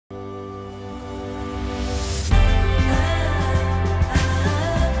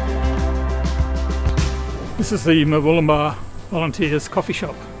This is the Mawulumba Volunteers Coffee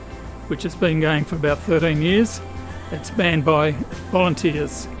Shop, which has been going for about 13 years. It's manned by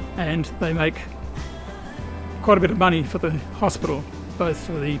volunteers and they make quite a bit of money for the hospital, both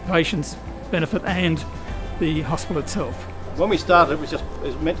for the patients' benefit and the hospital itself. When we started, it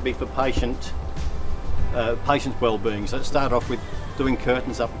was meant to be for patients' well-being. So it started off with doing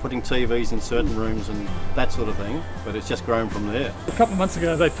curtains up, putting TVs in certain rooms and that sort of thing, but it's just grown from there. A couple of months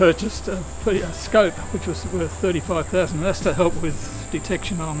ago they purchased a scope which was worth $35,000, and that's to help with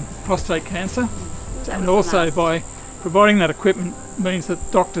detection on prostate cancer. And also nice. By providing that equipment means that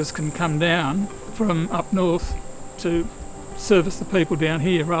doctors can come down from up north to service the people down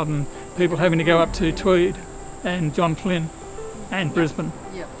here rather than people having to go up to Tweed and John Flynn and Brisbane.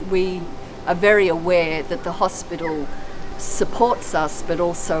 Yep. We are very aware that the hospital supports us but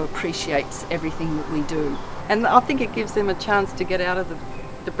also appreciates everything that we do. And I think it gives them a chance to get out of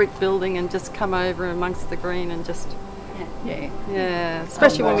the brick building and just come over amongst the green and just... Yeah,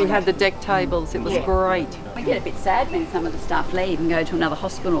 especially when we had the deck tables, it was great. We get a bit sad when some of the staff leave and go to another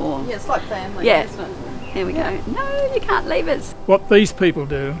hospital. Or Yeah, it's like family, Yeah. isn't it? there we go. No, you can't leave us. What these people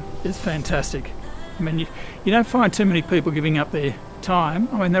do is fantastic. I mean, you don't find too many people giving up their time.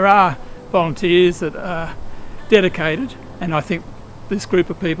 I mean, there are volunteers that are dedicated, and I think this group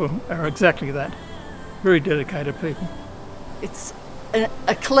of people are exactly that. Very dedicated people. It's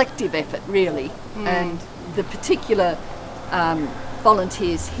a collective effort, really, and the particular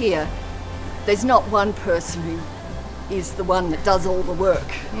volunteers here, there's not one person who is the one that does all the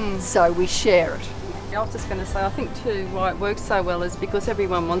work, so we share it. I was just going to say, I think too why it works so well is because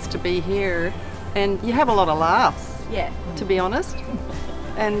everyone wants to be here and you have a lot of laughs, to be honest,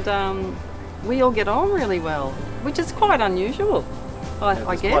 and we all get on really well, which is quite unusual,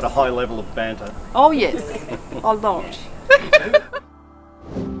 I guess. Quite a high level of banter. Oh yes, a lot.